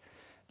church.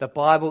 The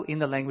Bible in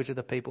the language of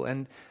the people.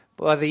 And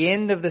by the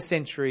end of the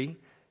century,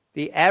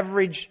 the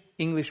average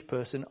English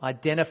person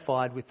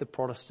identified with the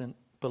Protestant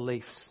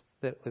beliefs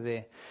that were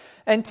there.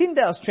 And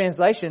Tyndale's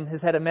translation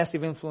has had a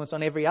massive influence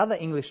on every other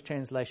English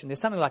translation. There's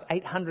something like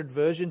 800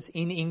 versions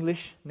in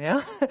English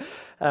now.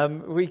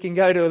 We can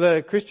go to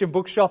the Christian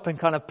bookshop and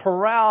kind of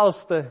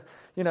peruse the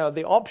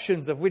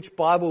options of which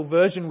Bible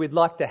version we'd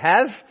like to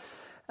have.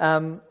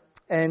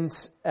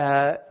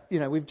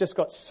 We've just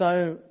got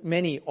so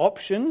many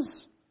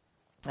options.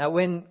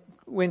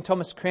 When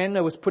Thomas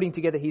Cranmer was putting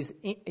together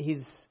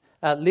his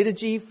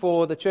liturgy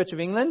for the Church of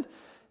England,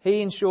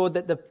 he ensured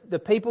that the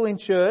people in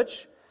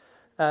church,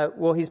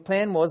 his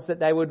plan was that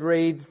they would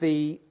read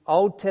the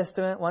Old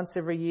Testament once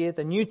every year,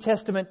 the New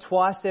Testament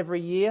twice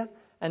every year,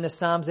 and the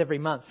Psalms every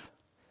month.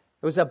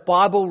 It was a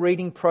Bible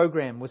reading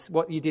program, was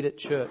what you did at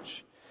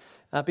church.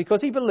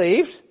 Because he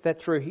believed that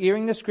through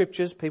hearing the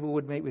Scriptures, people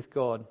would meet with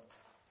God.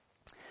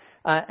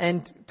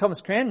 And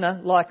Thomas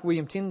Cranmer, like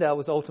William Tyndale,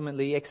 was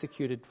ultimately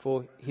executed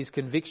for his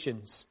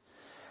convictions.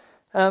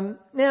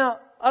 Now,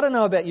 I don't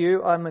know about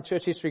you, I'm a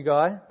church history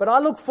guy, but I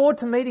look forward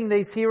to meeting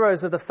these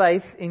heroes of the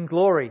faith in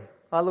glory.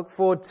 I look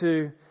forward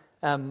to,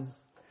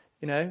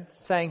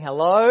 saying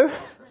hello,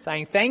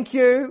 saying thank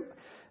you,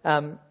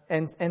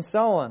 and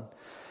so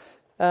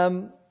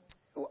on.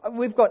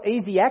 We've got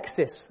easy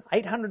access,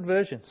 800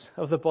 versions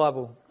of the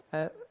Bible,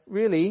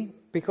 really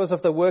because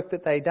of the work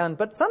that they've done.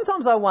 But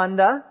sometimes I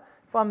wonder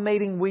if I'm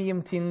meeting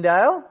William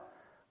Tyndale,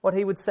 what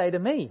he would say to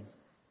me.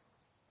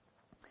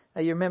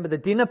 You remember the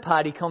dinner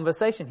party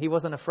conversation. He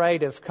wasn't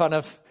afraid of kind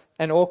of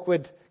an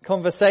awkward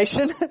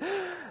conversation.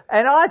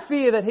 And I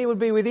fear that he would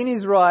be within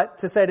his right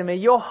to say to me,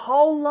 "Your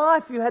whole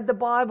life you had the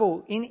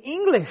Bible in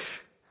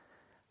English,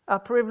 a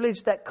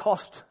privilege that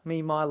cost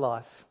me my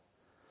life.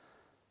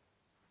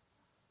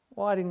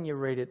 Why didn't you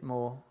read it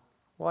more?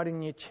 Why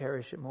didn't you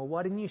cherish it more?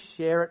 Why didn't you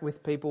share it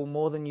with people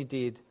more than you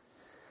did?"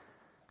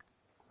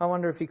 I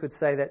wonder if he could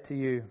say that to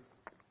you.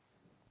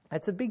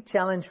 It's a big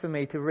challenge for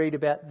me to read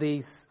about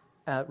these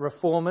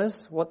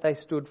reformers, what they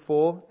stood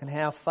for and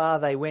how far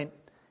they went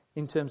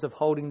in terms of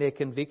holding their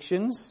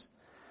convictions.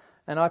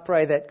 And I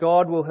pray that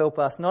God will help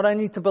us not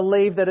only to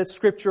believe that it's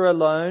Scripture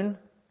alone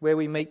where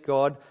we meet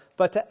God,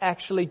 but to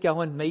actually go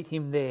and meet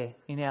Him there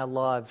in our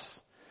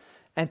lives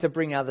and to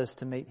bring others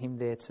to meet Him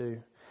there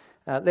too.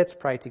 Let's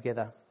pray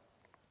together.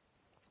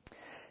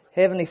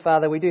 Heavenly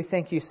Father, we do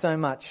thank you so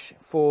much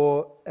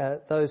for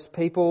those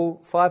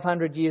people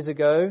 500 years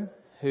ago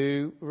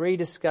who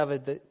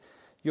rediscovered that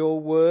your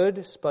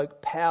word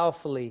spoke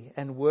powerfully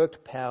and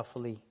worked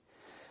powerfully.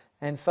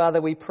 And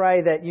Father, we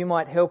pray that you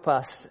might help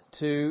us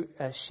to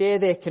share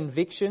their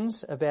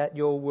convictions about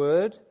your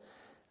word.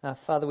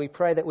 Father, we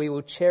pray that we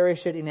will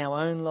cherish it in our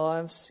own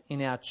lives,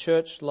 in our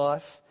church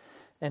life.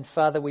 And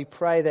Father, we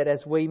pray that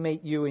as we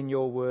meet you in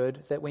your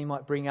word, that we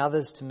might bring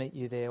others to meet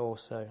you there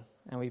also.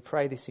 And we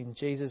pray this in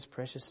Jesus'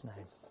 precious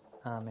name.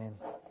 Amen.